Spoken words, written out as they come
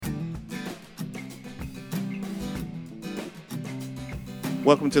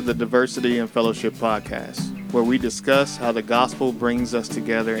Welcome to the Diversity and Fellowship Podcast, where we discuss how the gospel brings us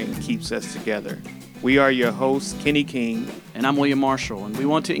together and keeps us together. We are your hosts, Kenny King. And I'm William Marshall, and we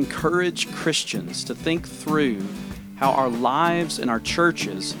want to encourage Christians to think through how our lives and our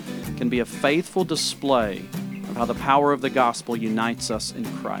churches can be a faithful display of how the power of the gospel unites us in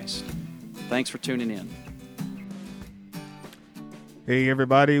Christ. Thanks for tuning in. Hey,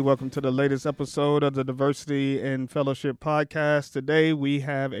 everybody. Welcome to the latest episode of the Diversity and Fellowship Podcast. Today, we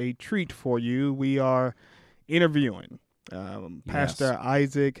have a treat for you. We are interviewing Pastor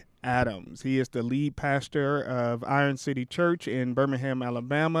Isaac Adams. He is the lead pastor of Iron City Church in Birmingham,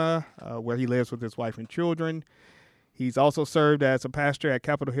 Alabama, where he lives with his wife and children. He's also served as a pastor at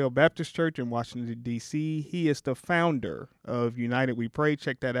Capitol Hill Baptist Church in Washington, D.C. He is the founder of United We Pray.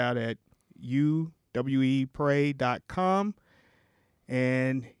 Check that out at uwepray.com.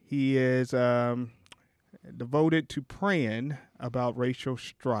 And he is devoted to praying about racial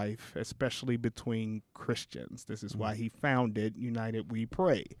strife, especially between Christians. This is why he founded United We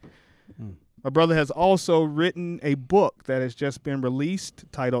Pray. My brother has also written a book that has just been released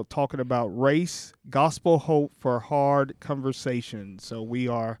titled Talking About Race, Gospel Hope for Hard Conversations. So we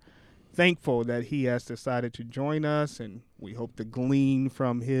are thankful that he has decided to join us, and we hope to glean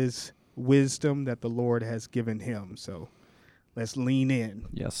from his wisdom that the Lord has given him. So let's lean in.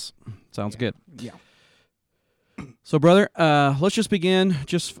 Yes, sounds good. Yeah. So, brother, let's just begin.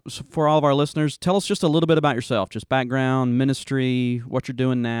 Just for all of our listeners, tell us just a little bit about yourself, just background, ministry, what you're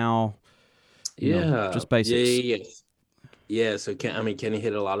doing now. Just basics. Yeah. So, Kenny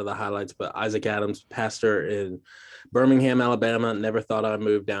hit a lot of the highlights, but Isaac Adams, pastor in Birmingham, Alabama. Never thought I'd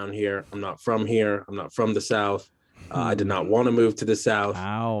move down here. I'm not from here. I'm not from the South. I did not want to move to the South.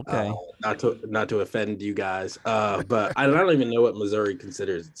 Oh, okay. Not to offend you guys, but I don't even know what Missouri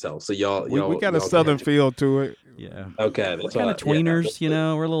considers itself. So we got a Southern feel to it. Yeah. Okay. We're kind of tweeners,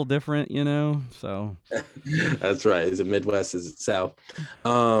 we're a little different, so. That's right. Is it Midwest? Is it South?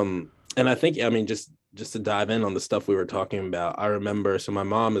 And I think, just to dive in on the stuff we were talking about, I remember, so my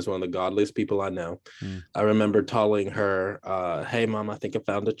mom is one of the godliest people I know. I remember telling her, hey, Mom, I think I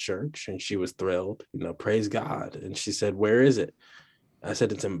found a church. And she was thrilled, praise God. And she said, where is it? I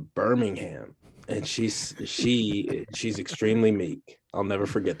said, it's in Birmingham. And she's extremely meek. I'll never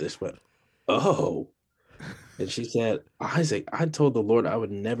forget this one. Oh. And she said, Isaac, I told the Lord I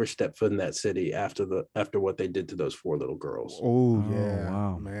would never step foot in that city after what they did to those 4 little girls. Oh yeah.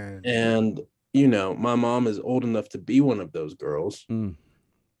 Wow, man. And my mom is old enough to be one of those girls.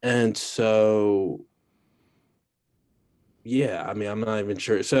 And so, yeah, I'm not even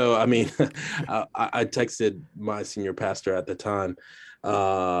sure. So, I texted my senior pastor at the time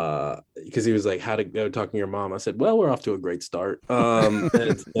because he was like, how'd it go talking to your mom? I said, well, we're off to a great start. Yeah,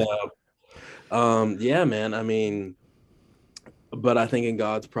 man, but I think in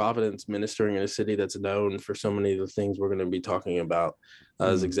God's providence, ministering in a city that's known for so many of the things we're going to be talking about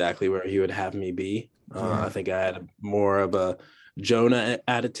is exactly where he would have me be. I think I had more of a Jonah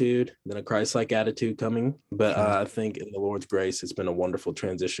attitude than a Christ-like attitude coming. But I think in the Lord's grace, it's been a wonderful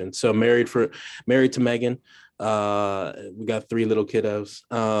transition. So married to Megan. We got 3 little kiddos.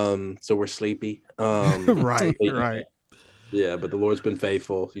 So we're sleepy. Right. Yeah, but the Lord's been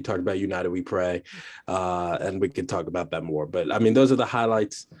faithful. You talked about United We Pray, and we could talk about that more. But those are the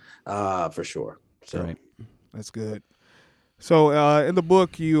highlights for sure. So right. That's good. So in the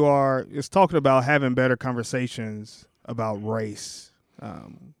book, it's talking about having better conversations about race.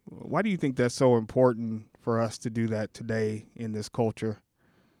 Why do you think that's so important for us to do that today in this culture?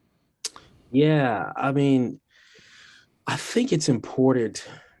 Yeah, I think it's important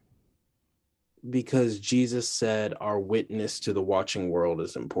because Jesus said our witness to the watching world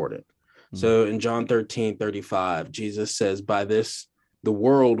is important. So in John 13:35, Jesus says, by this, the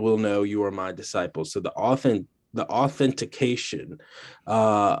world will know you are my disciples. So the authentication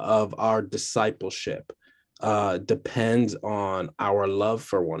of our discipleship depends on our love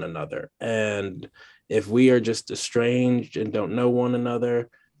for one another. And if we are just estranged and don't know one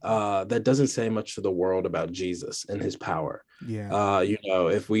another, that doesn't say much to the world about Jesus and his power. Yeah.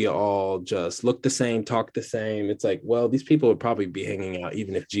 If we all just look the same, talk the same, it's like, well, these people would probably be hanging out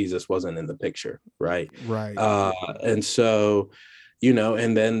even if Jesus wasn't in the picture. Right. And so,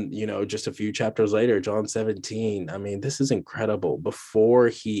 and then, just a few chapters later, John 17, this is incredible. Before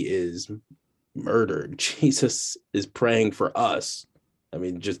he is murdered, Jesus is praying for us.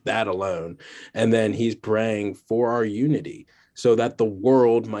 Just that alone. And then he's praying for our unity so that the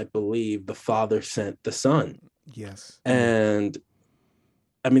world might believe the Father sent the Son. Yes. And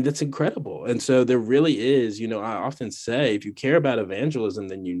that's incredible. And so there really is, I often say, if you care about evangelism,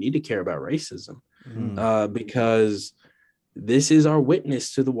 then you need to care about racism, because this is our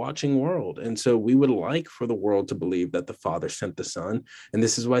witness to the watching world. And so we would like for the world to believe that the Father sent the Son. And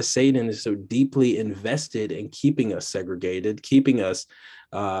this is why Satan is so deeply invested in keeping us segregated, keeping us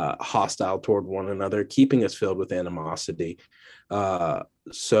hostile toward one another, keeping us filled with animosity,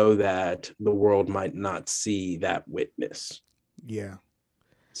 so that the world might not see that witness. Yeah.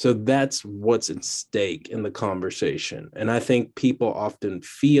 So that's what's at stake in the conversation. And I think people often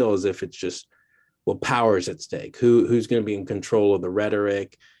feel as if it's just, well, power is at stake. Who's going to be in control of the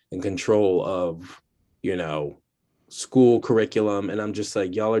rhetoric, in control of, school curriculum? And I'm just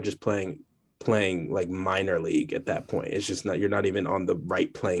like, y'all are just playing like minor league at that point. It's just not, you're not even on the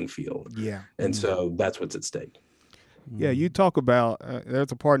right playing field. Yeah. And so that's what's at stake. Yeah, you talk about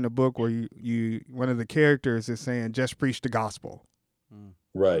there's a part in the book where you one of the characters is saying, just preach the gospel.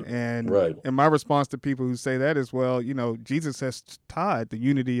 Right. And right. And my response to people who say that is, well, Jesus has tied the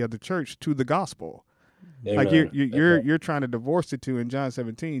unity of the church to the gospel. Amen. Like you're trying to divorce the two. In John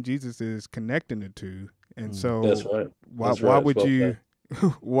 17, Jesus is connecting the two. And so that's right. Why would you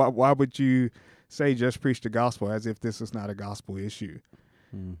why would you say just preach the gospel as if this is not a gospel issue?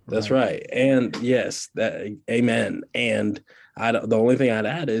 That's right. And yes, amen. And the only thing I'd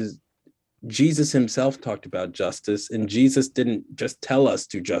add is Jesus himself talked about justice, and Jesus didn't just tell us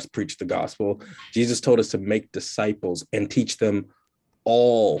to just preach the gospel. Jesus told us to make disciples and teach them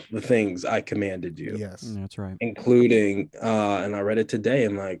all the things I commanded you. Yes, that's right. Including, and I read it today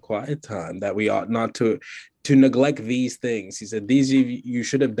in my quiet time, that we ought not to neglect these things. He said, these you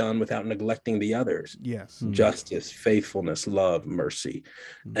should have done without neglecting the others. Yes. Justice, faithfulness, love, mercy.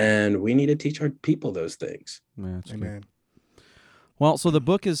 And we need to teach our people those things. Yeah, amen. Good. Well, so the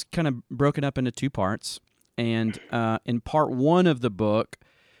book is kind of broken up into two parts, and in part one of the book,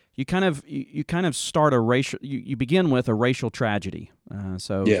 you kind of start a racial. You begin with a racial tragedy.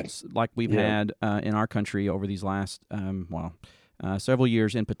 Like we've had in our country over these last several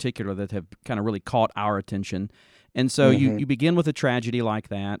years in particular that have kind of really caught our attention, and so you begin with a tragedy like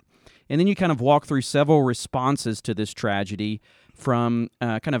that, and then you kind of walk through several responses to this tragedy from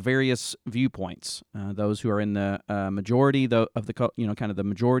kind of various viewpoints. Those who are in the majority of the kind of the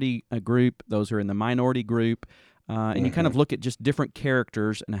majority group, those who are in the minority group, and you kind of look at just different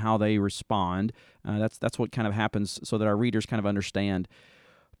characters and how they respond. That's what kind of happens, so that our readers kind of understand.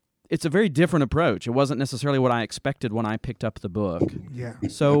 It's a very different approach. It wasn't necessarily what I expected when I picked up the book. Yeah.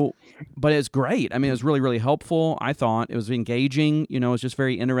 So, but it's great. I mean, it was really, really helpful. I thought it was engaging. It was just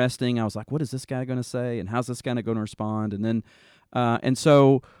very interesting. I was like, what is this guy going to say? And how's this guy going to respond? And then, and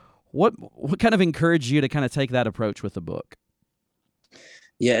so what kind of encouraged you to kind of take that approach with the book?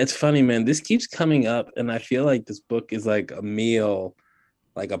 Yeah, it's funny, man. This keeps coming up, and I feel like this book is like a meal,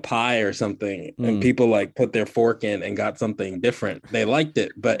 like a pie or something, and people like put their fork in and got something different. They liked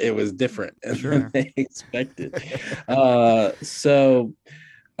it, but it was different than they expected. So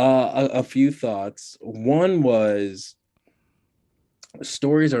a few thoughts. One was,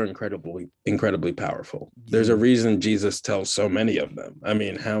 stories are incredibly powerful. There's a reason Jesus tells so many of them. I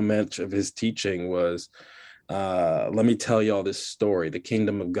mean, how much of his teaching was, let me tell y'all this story. The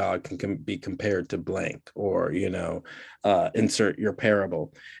kingdom of God can be compared to blank, or, insert your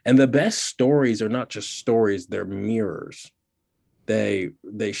parable. And the best stories are not just stories, they're mirrors. They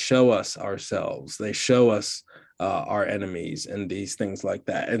show us ourselves. They show us our enemies and these things like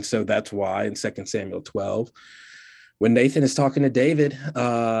that. And so that's why in 2 Samuel 12, when Nathan is talking to David,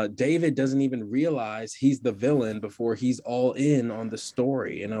 David doesn't even realize he's the villain before he's all in on the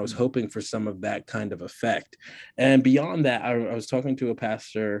story. And I was hoping for some of that kind of effect. And beyond that, I was talking to a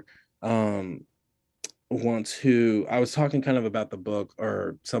pastor once who I was talking kind of about the book,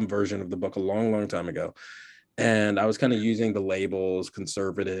 or some version of the book, a long, long time ago. And I was kind of using the labels,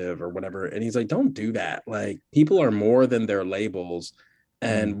 conservative or whatever. And he's like, don't do that. Like, people are more than their labels.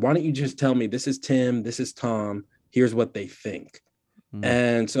 And why don't you just tell me, this is Tim, this is Tom, here's what they think.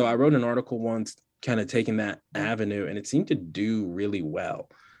 And so I wrote an article once kind of taking that avenue, and it seemed to do really well.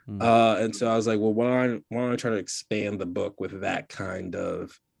 And so I was like, well, why don't I try to expand the book with that kind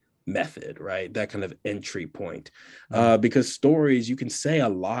of method, right? That kind of entry point. Because stories, you can say a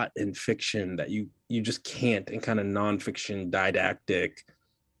lot in fiction that you just can't in kind of nonfiction didactic,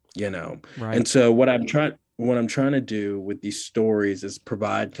 Right. And so what I'm trying to do with these stories is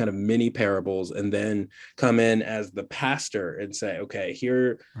provide kind of mini parables, and then come in as the pastor and say, okay,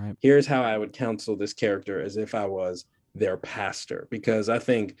 here's how I would counsel this character as if I was their pastor. Because I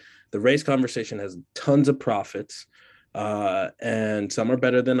think the race conversation has tons of prophets, and some are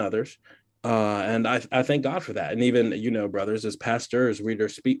better than others. And I thank God for that. And even, brothers, as pastors, we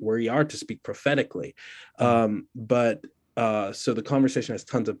are to speak prophetically. But So the conversation has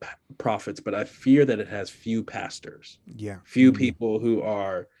tons of prophets, but I fear that it has few pastors, Yeah. few people who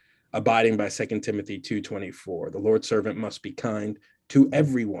are abiding by 2 Timothy 2:24. The Lord's servant must be kind to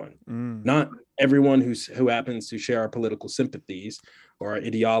everyone, not everyone who happens to share our political sympathies or our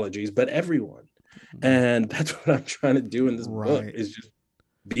ideologies, but everyone. And that's what I'm trying to do in this book, is just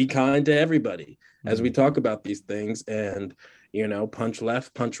be kind to everybody as we talk about these things, and punch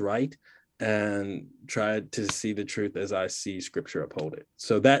left, punch right, and try to see the truth as I see Scripture uphold it.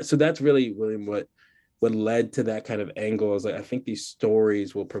 So that's really what led to that kind of angle. Is like, I think these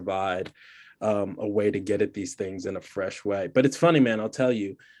stories will provide a way to get at these things in a fresh way. But it's funny, man. I'll tell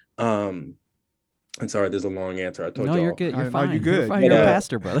you. I'm sorry, there's a long answer. I told you. No, you're good. You're fine. You're good. You're fine. You're a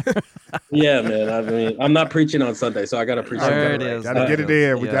pastor, brother. Yeah, man. I mean, I'm not preaching on Sunday, so I got to preach. There it is. Got to get it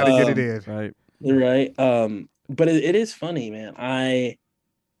in. We got to get it in. Right. Right. But it is funny, man. I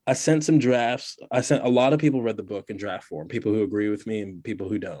sent some drafts. A lot of people read the book in draft form, people who agree with me and people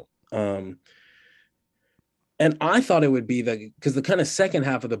who don't. And I thought it would be because the kind of second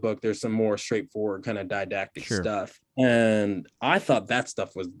half of the book, there's some more straightforward kind of didactic stuff. And I thought that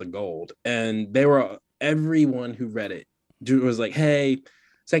stuff was the gold. And everyone who read it was like, hey,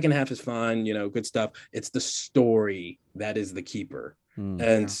 second half is fine, good stuff. It's the story that is the keeper.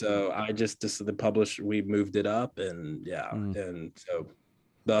 So I just the publisher, we moved it up, and and so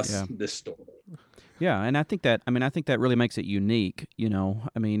thus this story. Yeah, and I think that really makes it unique,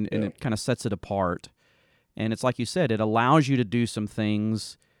 and it kind of sets it apart. And it's like you said, it allows you to do some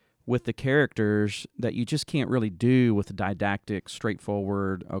things with the characters that you just can't really do with the didactic,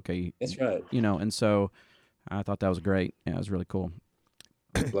 straightforward, okay. That's right. And so I thought that was great. Yeah, it was really cool.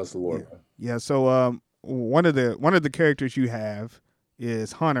 Bless the Lord. Yeah, so one of the characters you have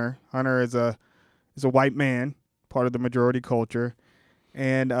is Hunter. Hunter is a white man, part of the majority culture.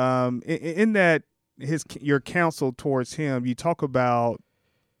 And in that your counsel towards him, you talk about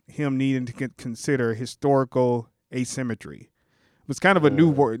him needing to consider historical asymmetry. It was kind of a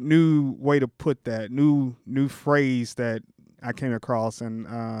new way to put that, new phrase that I came across.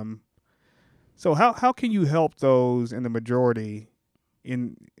 And so how can you help those in the majority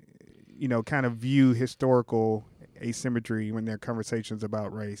in kind of view historical asymmetry when there are conversations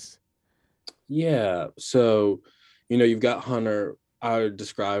about race? Yeah, so you've got Hunter. I would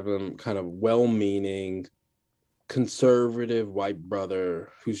describe him kind of well-meaning, conservative white brother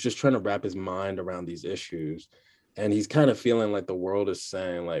who's just trying to wrap his mind around these issues, and he's kind of feeling like the world is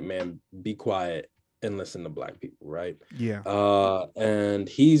saying, like, man, be quiet and listen to Black people, right? And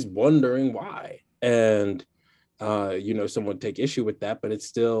he's wondering why, and someone take issue with that, but it's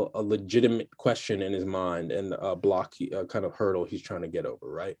still a legitimate question in his mind, and a kind of hurdle he's trying to get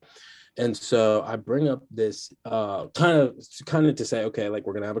over, right? And so I bring up this kind of to say, okay, like,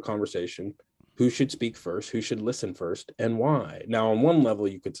 we're gonna have a conversation. Who should speak first? Who should listen first? And why? Now, on one level,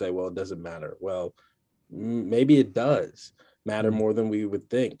 you could say, well, it doesn't matter. Well, maybe it does matter more than we would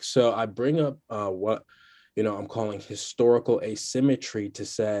think. So I bring up what I'm calling historical asymmetry to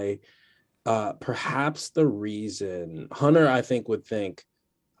say, perhaps the reason Hunter, I think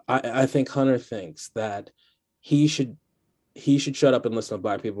Hunter thinks that he should shut up and listen to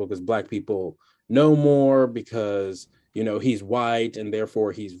Black people because Black people know more, because he's white and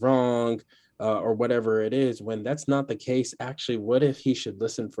therefore he's wrong, or whatever it is, when that's not the case. Actually, what if he should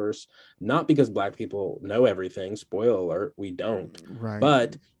listen first, not because Black people know everything, spoiler alert, we don't,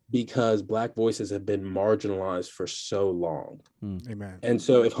 but because Black voices have been marginalized for so long. Amen. And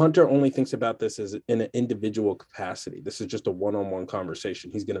so if Hunter only thinks about this as in an individual capacity, this is just a one-on-one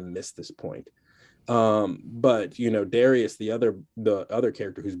conversation, he's going to miss this point. But Darius, the other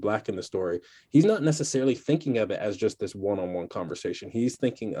character who's Black in the story, he's not necessarily thinking of it as just this one-on-one conversation. He's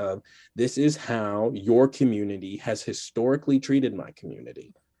thinking of, this is how your community has historically treated my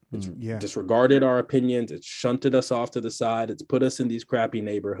community. It's disregarded our opinions. It's shunted us off to the side. It's put us in these crappy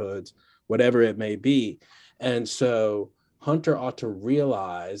neighborhoods, whatever it may be. And so Hunter ought to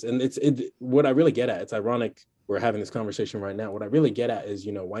realize, and what I really get at, it's ironic we're having this conversation right now. What I really get at is,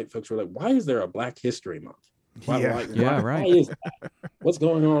 white folks were like, why is there a Black History Month? Why is that? What's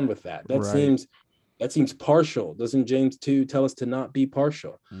going on with that? That seems partial. Doesn't James 2 tell us to not be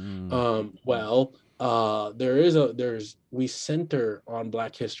partial? We center on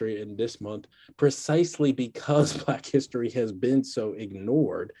Black history in this month precisely because Black history has been so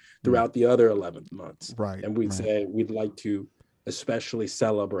ignored throughout the other 11 months. Right. And we'd say we'd like to especially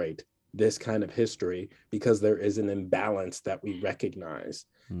celebrate this kind of history because there is an imbalance that we recognize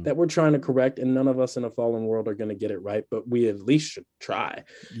that we're trying to correct, and none of us in a fallen world are going to get it right, but we at least should try.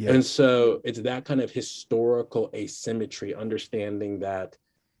 And so it's that kind of historical asymmetry, understanding that,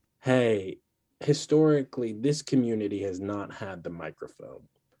 hey, historically, this community has not had the microphone,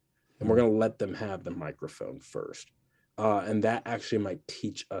 and we're going to let them have the microphone first. And that actually might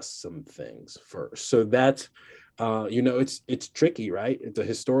teach us some things first. So that's, it's tricky, right? It's a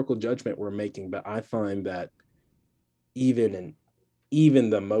historical judgment we're making, but I find that even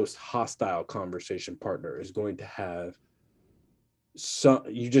the most hostile conversation partner is going to have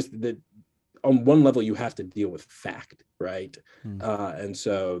on one level you have to deal with fact, right? And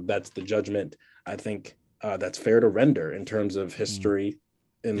so that's the judgment I think that's fair to render in terms of history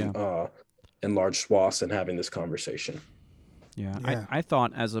in large swaths and having this conversation. Yeah. I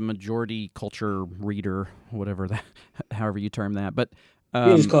thought as a majority culture reader, whatever that, however you term that, but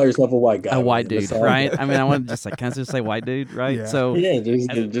you just call yourself a white guy. A white dude, right? I mean, I want to just can I just say white dude, right? Yeah. So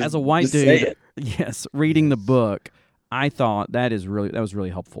as a white dude, yes, reading the book, I thought that was really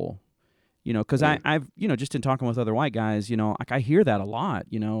helpful. Because I've just in talking with other white guys, like I hear that a lot.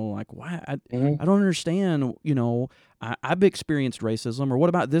 Like why I don't understand. I've experienced racism, or what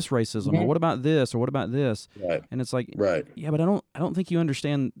about this racism, or what about this, or what about this? Right. And it's like, right. Yeah, but I don't think you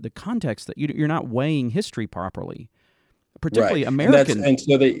understand the context that you're not weighing history properly. Particularly American,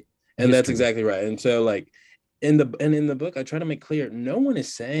 that's exactly right. And so, like in the book, I try to make clear no one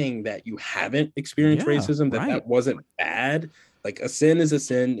is saying that you haven't experienced racism, that wasn't bad. Like a sin is a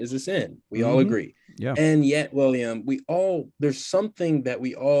sin is a sin. We all agree. Yeah. And yet, William, there's something that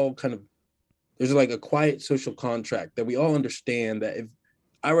we all there's like a quiet social contract that we all understand that if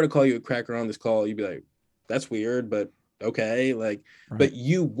I were to call you a cracker on this call, you'd be like, that's weird, but okay, but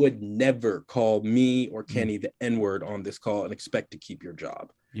you would never call me or Kenny the N-word on this call and expect to keep your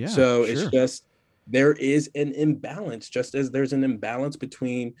job. Yeah. So it's just, there is an imbalance, just as there's an imbalance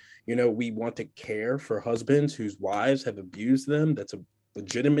between, we want to care for husbands whose wives have abused them. That's a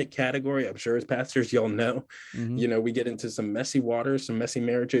legitimate category. I'm sure as pastors, y'all know, we get into some messy waters, some messy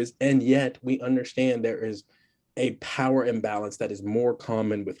marriages, and yet we understand there is a power imbalance that is more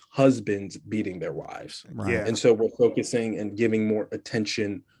common with husbands beating their wives. Right. Yeah. And so we're focusing and giving more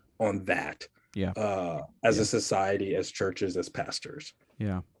attention on that as a society, as churches, as pastors.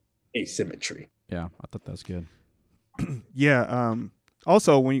 Yeah. Asymmetry. Yeah, I thought that's good. Yeah.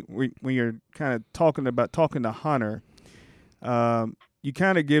 Also, when you're kind of talking to Hunter, you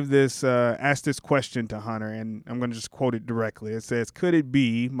kind of give this, ask this question to Hunter, and I'm going to just quote it directly. It says, could it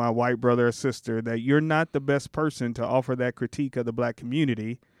be, my white brother or sister, that you're not the best person to offer that critique of the black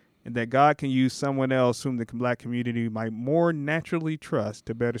community, and that God can use someone else whom the black community might more naturally trust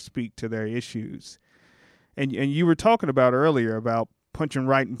to better speak to their issues? And you were talking about earlier about punching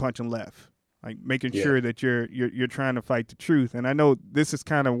right and punching left, like making sure that you're trying to fight the truth. And I know this is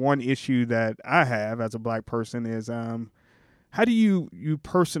kind of one issue that I have as a black person is, how do you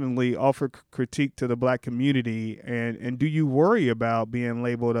personally offer critique to the black community, and do you worry about being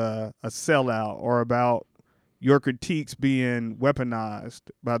labeled a sellout, or about your critiques being weaponized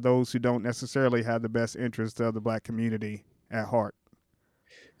by those who don't necessarily have the best interests of the black community at heart?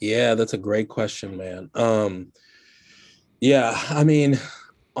 Yeah, that's a great question, man. I mean,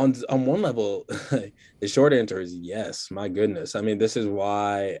 on one level, the short answer is yes. My goodness. I mean, this is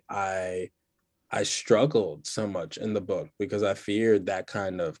why I struggled so much in the book, because I feared that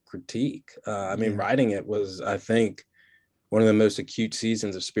kind of critique. Writing it was, I think, one of the most acute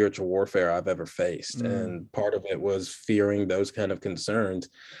seasons of spiritual warfare I've ever faced. And part of it was fearing those kind of concerns.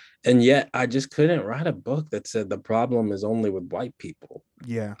 And yet I just couldn't write a book that said the problem is only with white people.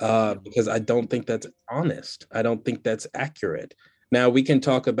 Yeah. Because I don't think that's honest. I don't think that's accurate. Now we can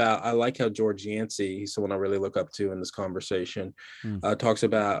talk about, I like how George Yancey, he's someone I really look up to in this conversation, talks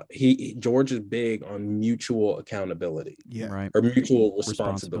about, George is big on mutual accountability. Yeah. Right. Or mutual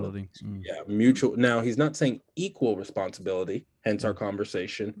responsibility. Yeah. Mutual. Now he's not saying equal responsibility, hence our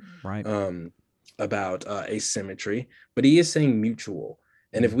conversation about asymmetry, but he is saying mutual.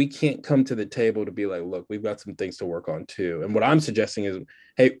 And if we can't come to the table to be like, look, we've got some things to work on too. And what I'm suggesting is,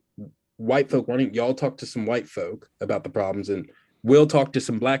 hey, white folk, why don't y'all talk to some white folk about the problems, and we'll talk to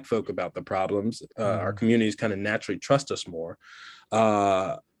some black folk about the problems. Our communities kind of naturally trust us more.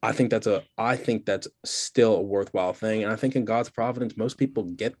 I think that's still a worthwhile thing. And I think in God's providence, most people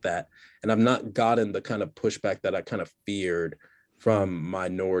get that. And I've not gotten the kind of pushback that I kind of feared from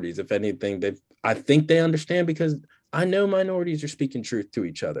minorities. If anything, I think they understand, because I know minorities are speaking truth to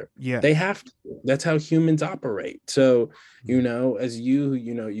each other. Yeah. They have to. That's how humans operate. So, as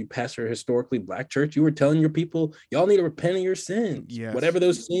you pastor a historically black church, you were telling your people, y'all need to repent of your sins, whatever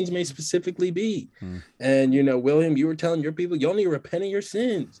those sins may specifically be. And, William, you were telling your people, y'all need to repent of your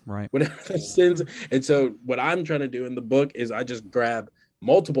sins, right? Whatever those sins. And so what I'm trying to do in the book is I just grab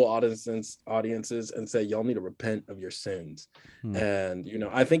multiple audiences and say, y'all need to repent of your sins. And,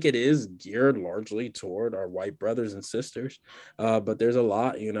 I think it is geared largely toward our white brothers and sisters. But there's a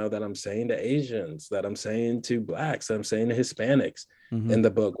lot, that I'm saying to Asians, that I'm saying to Blacks, that I'm saying to Hispanics in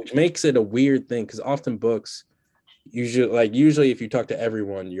the book, which makes it a weird thing, because often books, usually if you talk to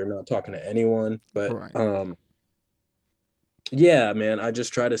everyone, you're not talking to anyone. But yeah, man, I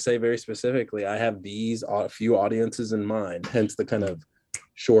just try to say very specifically, I have these few audiences in mind, hence the kind of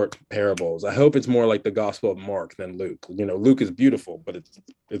short parables. I hope it's more like the Gospel of Mark than Luke. Luke is beautiful, but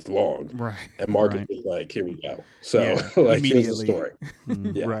it's long. Right. And Mark is like, here we go. So here's the story.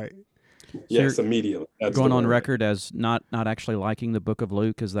 Yeah. Right. Yes, immediately. That's going on record as not actually liking the book of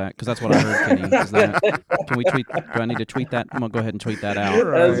Luke. Is that because that's what I heard, Kenny? Is that, can we tweet? Do I need to tweet that? I'm gonna go ahead and tweet that out.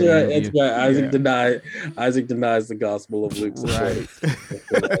 That's right. That's right. Isaac denies the Gospel of Luke. Right.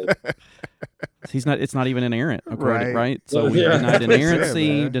 It's not even inerrant, right? So we denied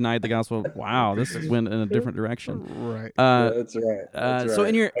inerrancy, denied the gospel. Wow, this went in a different direction. Right. That's right. So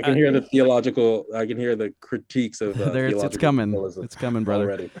in your, I can hear the critiques of it's coming. It's coming,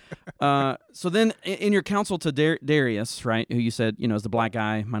 brother. Already. So then in your counsel to Darius, right, who you said, is the black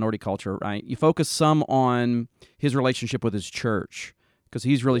guy, minority culture, right? You focus some on his relationship with his church, because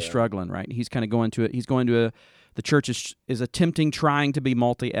he's really struggling, right? He's kind of going to it. He's going to the church is trying to be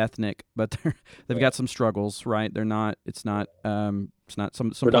multi-ethnic, but they've got some struggles, right? They're not. It's not some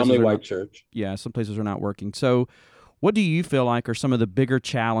predominantly white church. Yeah, some places are not working. So, what do you feel like are some of the bigger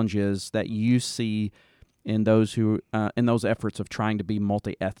challenges that you see in those in those efforts of trying to be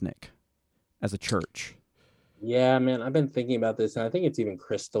multi-ethnic as a church? Yeah, man, I've been thinking about this, and I think it's even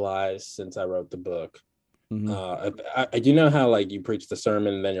crystallized since I wrote the book. I do know how you preach the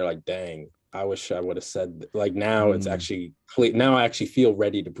sermon, and then you're like, dang, I wish I would have said, now it's actually, now I actually feel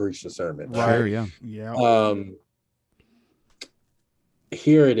ready to preach the sermon. Right. Sure, yeah. Yeah.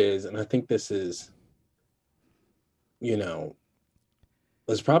 Here it is. And I think this is, it's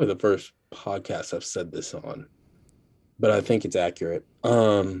probably the first podcast I've said this on, but I think it's accurate.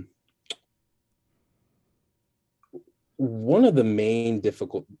 One of the main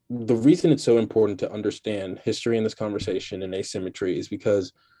the reason it's so important to understand history in this conversation and asymmetry is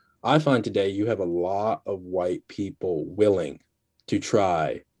because I find today you have a lot of white people willing to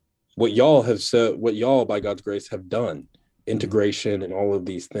try what y'all by God's grace have done, integration and all of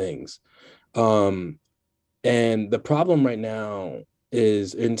these things. And the problem right now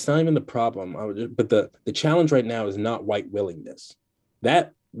is, and it's not even the problem, but the challenge right now is not white willingness.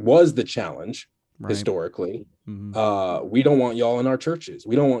 That was the challenge historically. We don't want y'all in our churches.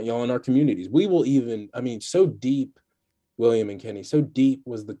 We don't want y'all in our communities. We will even, so deep, William and Kenny, so deep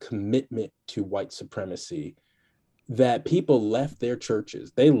was the commitment to white supremacy that people left their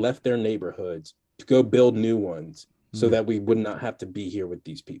churches, they left their neighborhoods to go build new ones so that we would not have to be here with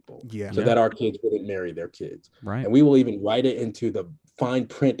these people, so that our kids wouldn't marry their kids. Right. And we will even write it into the fine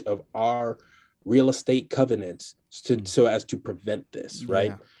print of our real estate covenants so as to prevent this,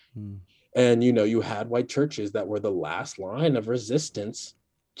 right? And, you had white churches that were the last line of resistance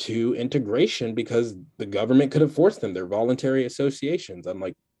to integration because the government could have forced them. They're voluntary associations,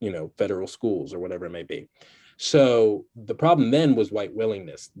 unlike, federal schools or whatever it may be. So the problem then was white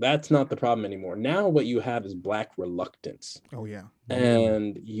willingness. That's not the problem anymore. Now what you have is black reluctance. Oh, yeah.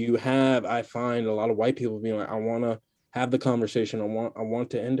 And I find a lot of white people being like, I want to have the conversation. I want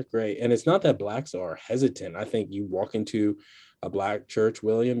to integrate. And it's not that blacks are hesitant. I think you walk into a black church,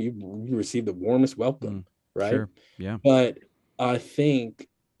 William, you receive the warmest welcome, right? Sure. Yeah. But I think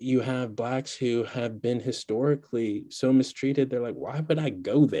you have blacks who have been historically so mistreated. They're like, why would I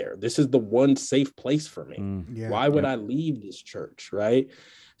go there? This is the one safe place for me. Why would I leave this church? Right.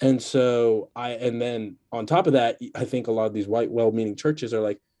 And so and then on top of that, I think a lot of these white, well-meaning churches are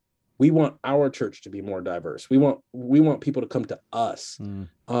like, we want our church to be more diverse. We want people to come to us.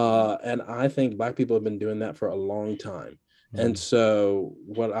 And I think black people have been doing that for a long time. And so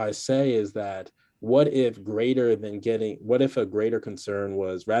what I say is that, what if a greater concern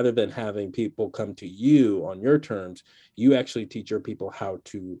was, rather than having people come to you on your terms, you actually teach your people how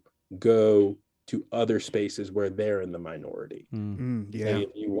to go to other spaces where they're in the minority. And if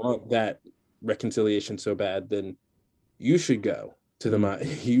you want that reconciliation so bad, then you should go to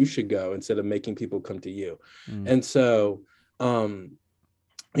you should go instead of making people come to you. And so,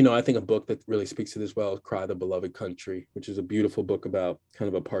 I think a book that really speaks to this well is Cry the Beloved Country, which is a beautiful book about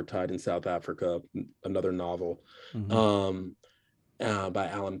kind of apartheid in South Africa, another novel by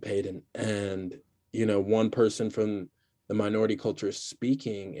Alan Payton. And, one person from the minority culture is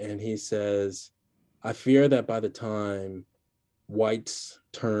speaking, and he says, I fear that by the time whites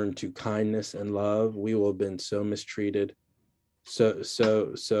turn to kindness and love, we will have been so mistreated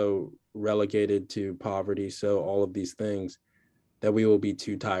so relegated to poverty, so all of these things, that we will be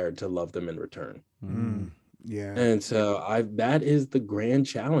too tired to love them in return. Yeah. And so that is the grand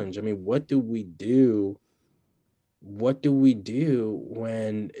challenge. I mean, what do we do? What do we do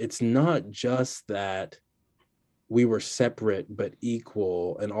when it's not just that we were separate but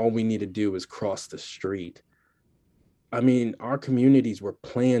equal and all we need to do is cross the street? I mean, our communities were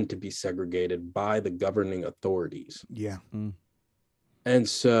planned to be segregated by the governing authorities. Yeah. And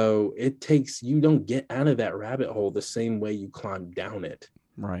so you don't get out of that rabbit hole the same way you climb down it.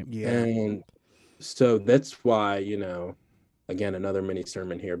 Right. Yeah. And so that's why, again, another mini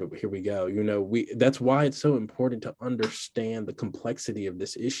sermon here, but here we go. That's why it's so important to understand the complexity of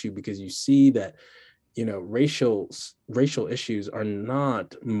this issue, because you see that, racial issues are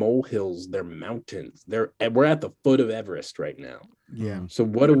not molehills, they're mountains. We're at the foot of Everest right now. Yeah. So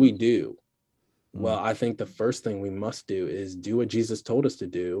what do we do? Well, I think the first thing we must do is do what Jesus told us to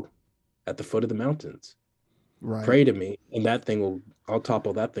do at the foot of the mountains. Right. Pray to me, and I'll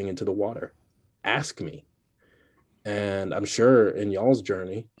topple that thing into the water. Ask me. And I'm sure in y'all's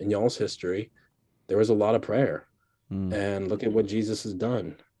journey, in y'all's history, there was a lot of prayer. And look at what Jesus has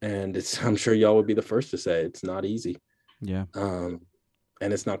done. And I'm sure y'all would be the first to say it's not easy. Yeah. And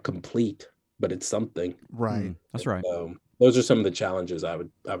it's not complete, but it's something. Right. That's right. So those are some of the challenges I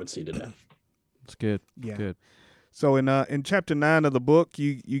would see today. That's good. Yeah. Good. So in chapter 9 of the book,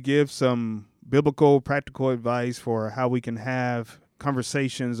 you give some biblical, practical advice for how we can have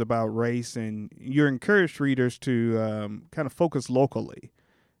conversations about race, and you encourage readers to kind of focus locally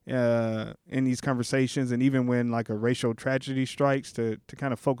in these conversations, and even when like a racial tragedy strikes, to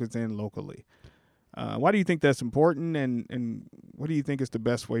kind of focus in locally. Why do you think that's important, and what do you think is the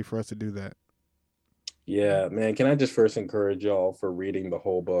best way for us to do that? Yeah, man. Can I just first encourage y'all for reading the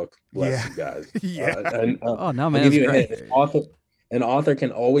whole book? Bless you guys. Yeah. Oh, no, I'll man. give you That's a great. hint. An author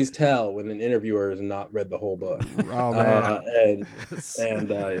can always tell when an interviewer has not read the whole book. Oh, man.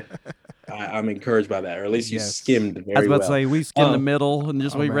 I'm encouraged by that, or at least you Yes. skimmed I was very about well. to say, we skimmed the middle and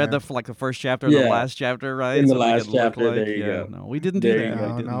we read man. the first chapter and the last chapter, right? In the So we last could look chapter, there you yeah, go. No, we didn't do There you that. go.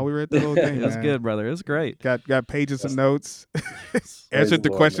 We didn't. No, we read the whole thing. That's man. good, brother. It's great. Got pages of notes. Praise Answered the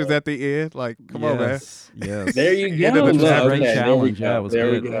Lord, questions man. at the end. Like, come on, man. Yes. There you End go. of the Look, chapter. Great okay, challenge. there we Yeah, it go. was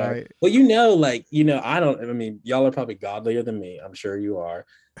There good. we go. Right. Well, I mean, y'all are probably godlier than me. I'm sure you are.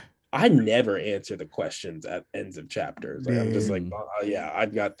 I never answer the questions at ends of chapters. Like, I'm just like,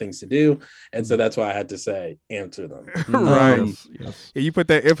 I've got things to do. And so that's why I had to say, answer them. Right. Yes. Yeah, you put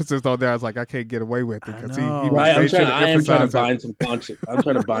that emphasis on there. I was like, I can't get away with it, I because know. he Right. made sure to I am trying to emphasize it. bind some conscience. I'm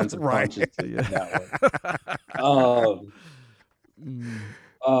trying to bind some Right. conscience in that one.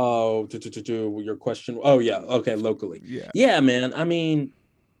 Your question. Oh yeah. Okay. Locally. Yeah. Yeah, man. I mean,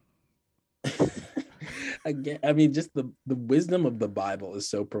 just the wisdom of the Bible is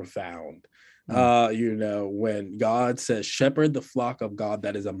so profound. When God says, shepherd the flock of God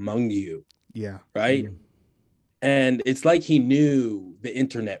that is among you. Yeah. Right. And it's like he knew the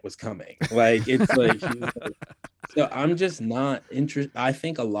internet was coming. Like, it's like, so I'm just not interested. I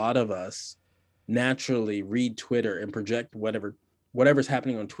think a lot of us naturally read Twitter and project whatever's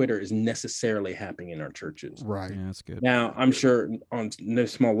happening on Twitter is necessarily happening in our churches. Right. Yeah, that's good. Now, I'm sure on no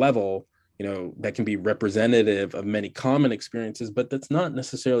small level, that can be representative of many common experiences, but that's not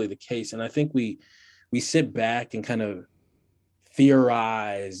necessarily the case. And I think we sit back and kind of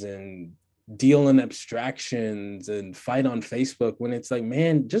theorize and deal in abstractions and fight on Facebook, when it's like,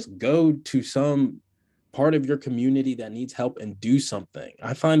 man, just go to some part of your community that needs help and do something.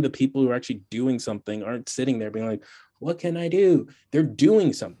 I find the people who are actually doing something aren't sitting there being like, what can I do? They're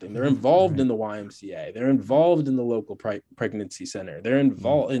doing something. They're involved in the YMCA. They're involved in the local pregnancy center. They're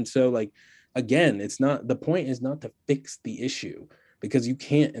involved. And so, like, again, the point is not to fix the issue, because you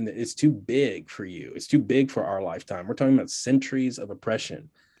can't, and it's too big for you. It's too big for our lifetime. We're talking about centuries of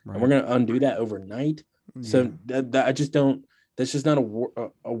oppression, and we're going to undo that overnight. Yeah. So I just don't, that's just not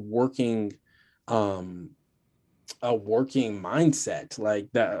a working mindset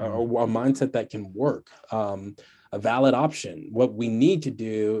like that, or a mindset that can work. A valid option. What we need to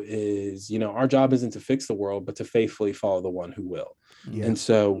do is, our job isn't to fix the world, but to faithfully follow the one who will. Yeah. And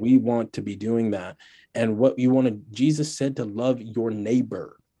so we want to be doing that. And Jesus said to love your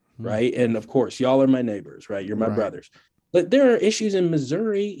neighbor, right? And of course, y'all are my neighbors, right? You're my brothers. But there are issues in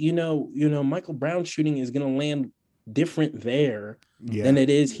Missouri, Michael Brown shooting is going to land different there than it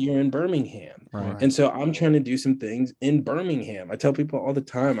is here in Birmingham. Right. And so I'm trying to do some things in Birmingham. I tell people all the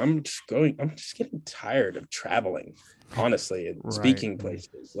time, I'm just getting tired of traveling, honestly, and speaking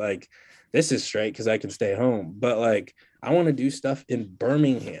places. Like, this is straight because I can stay home, but like, I want to do stuff in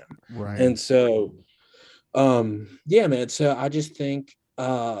Birmingham. Right. And so Yeah, man. So I just think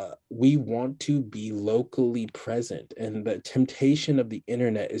we want to be locally present, and the temptation of the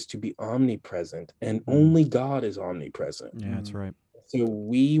internet is to be omnipresent, and only God is omnipresent. Yeah, that's right. So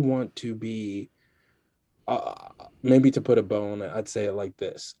we want to be, maybe to put a bow on it, I'd say it like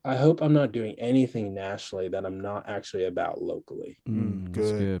this: I hope I'm not doing anything nationally that I'm not actually about locally.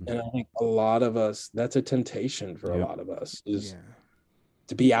 That's good. And I think a lot of us, that's a temptation for a Yep. lot of us, is Yeah.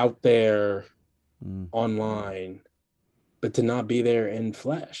 to be out there online, but to not be there in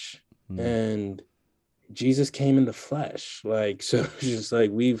flesh. And Jesus came in the flesh. Like, so it's just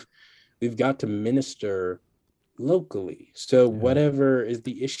like we've got to minister locally. So whatever is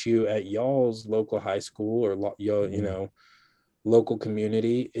the issue at y'all's local high school or your local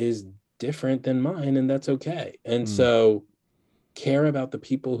community is different than mine, and that's okay. And so care about the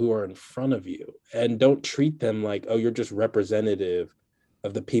people who are in front of you, and don't treat them like, oh, you're just representative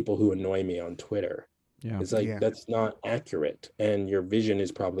of the people who annoy me on Twitter. Yeah. It's like, that's not accurate, and your vision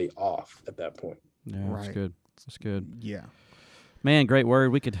is probably off at that point. Yeah, that's Right. good. That's good. Yeah. Man, great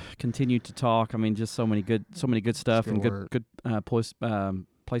word. We could continue to talk. I mean, just so many good stuff and good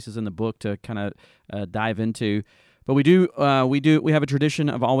places in the book to kind of dive into. But we have a tradition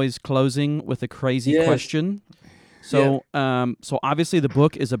of always closing with a crazy question. So, so obviously the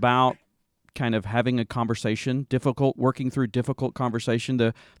book is about kind of having a conversation, working through difficult conversation.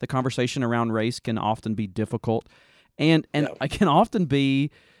 The conversation around race can often be difficult, and it can often be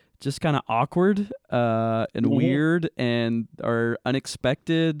just kind of awkward and weird or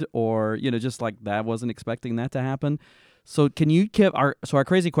unexpected, or just like that, wasn't expecting that to happen. So can you give our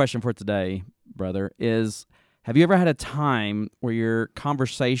crazy question for today, brother, is, have you ever had a time where your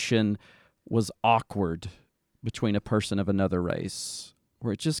conversation was awkward between a person of another race,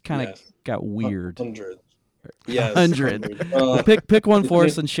 where it just kind of got weird? 100. Yes, 100. Pick one for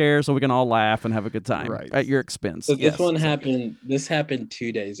us and share so we can all laugh and have a good time at your expense. So this happened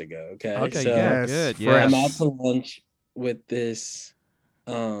 2 days ago. Okay. Okay. So Good. Yeah. I'm out to lunch with this,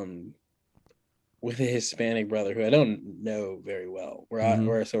 with a Hispanic brother who I don't know very well. We're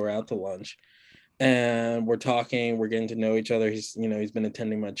out to lunch, and we're talking. We're getting to know each other. He's been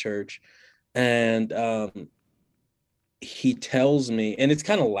attending my church, and he tells me, and it's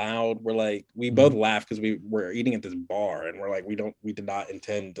kind of loud. We're like, we both laugh because we're eating at this bar, and we're like, we did not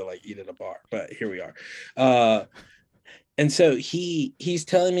intend to like eat at a bar, but here we are. And so he's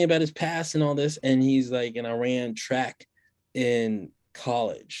telling me about his past and all this, and he's like, and I ran track in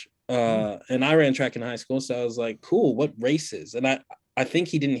college, and I ran track in high school. So I was like, cool, what races? And I think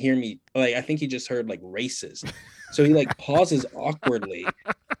he didn't hear me. Like, I think he just heard like races. So he like pauses awkwardly,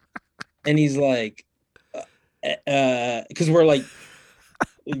 and he's like, because we're like,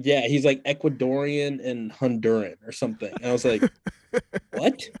 he's like Ecuadorian and Honduran or something. And I was like,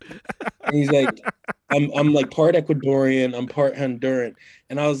 what? And he's like, I'm like part Ecuadorian, I'm part Honduran.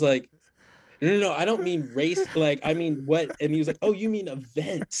 And I was like, no, I don't mean race. Like, I mean what? And he was like, oh, you mean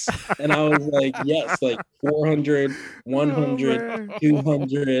events? And I was like, yes, like 400, 100,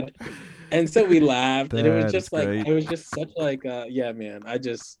 200. And so we laughed, and it was just like, it was just such like, man,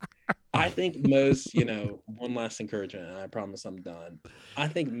 I think most, one last encouragement, and I promise I'm done. I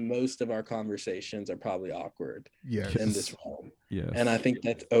think most of our conversations are probably awkward in this realm. Yes. And I think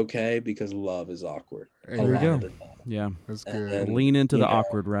that's okay, because love is awkward. There we go. Yeah. That's good. And, lean into the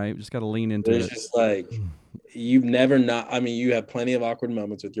awkward, right? Just got to lean into it. It's just like, you have plenty of awkward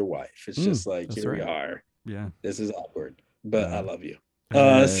moments with your wife. It's just like, here we are. Yeah. This is awkward, but I love you.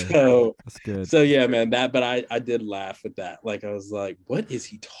 So that's good. So yeah, man, but I did laugh with that. Like, I was like, what is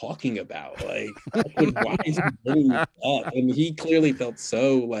he talking about? Like, why is he bringing that up? And he clearly felt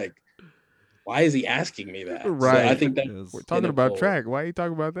so like, why is he asking me that? Right. So I think that we're talking about track. Why are you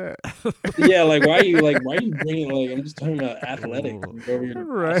talking about that? Yeah, like why are you bringing, like, I'm just talking about athletics. You're over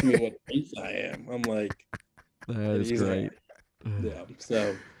here asking me what race I am. I'm like, that is great. Yeah.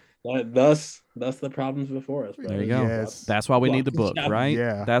 So thus the problems before us, bro. There you go. Yes. That's why we need the book, right?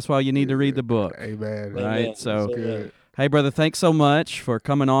 Yeah. That's why you need to read the book. Amen. Right. Amen. So good. Hey, brother, thanks so much for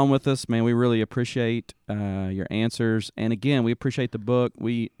coming on with us, man. We really appreciate your answers, and again, we appreciate the book.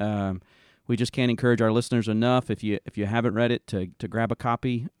 We just can't encourage our listeners enough. If you haven't read it, to grab a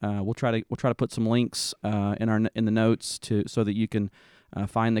copy. We'll try to put some links in the notes so that you can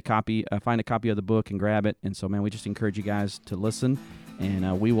find a copy of the book and grab it. And so, man, we just encourage you guys to listen,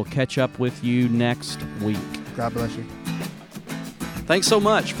 and we will catch up with you next week. God bless you. Thanks so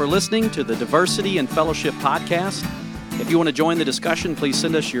much for listening to the Diversity and Fellowship podcast. If you want to join the discussion, please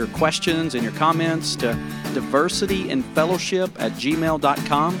send us your questions and your comments to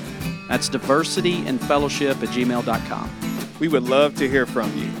diversityandfellowship@gmail.com. That's diversityandfellowship@gmail.com. We would love to hear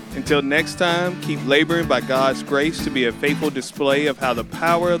from you. Until next time, keep laboring by God's grace to be a faithful display of how the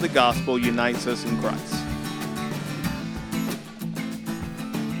power of the gospel unites us in Christ.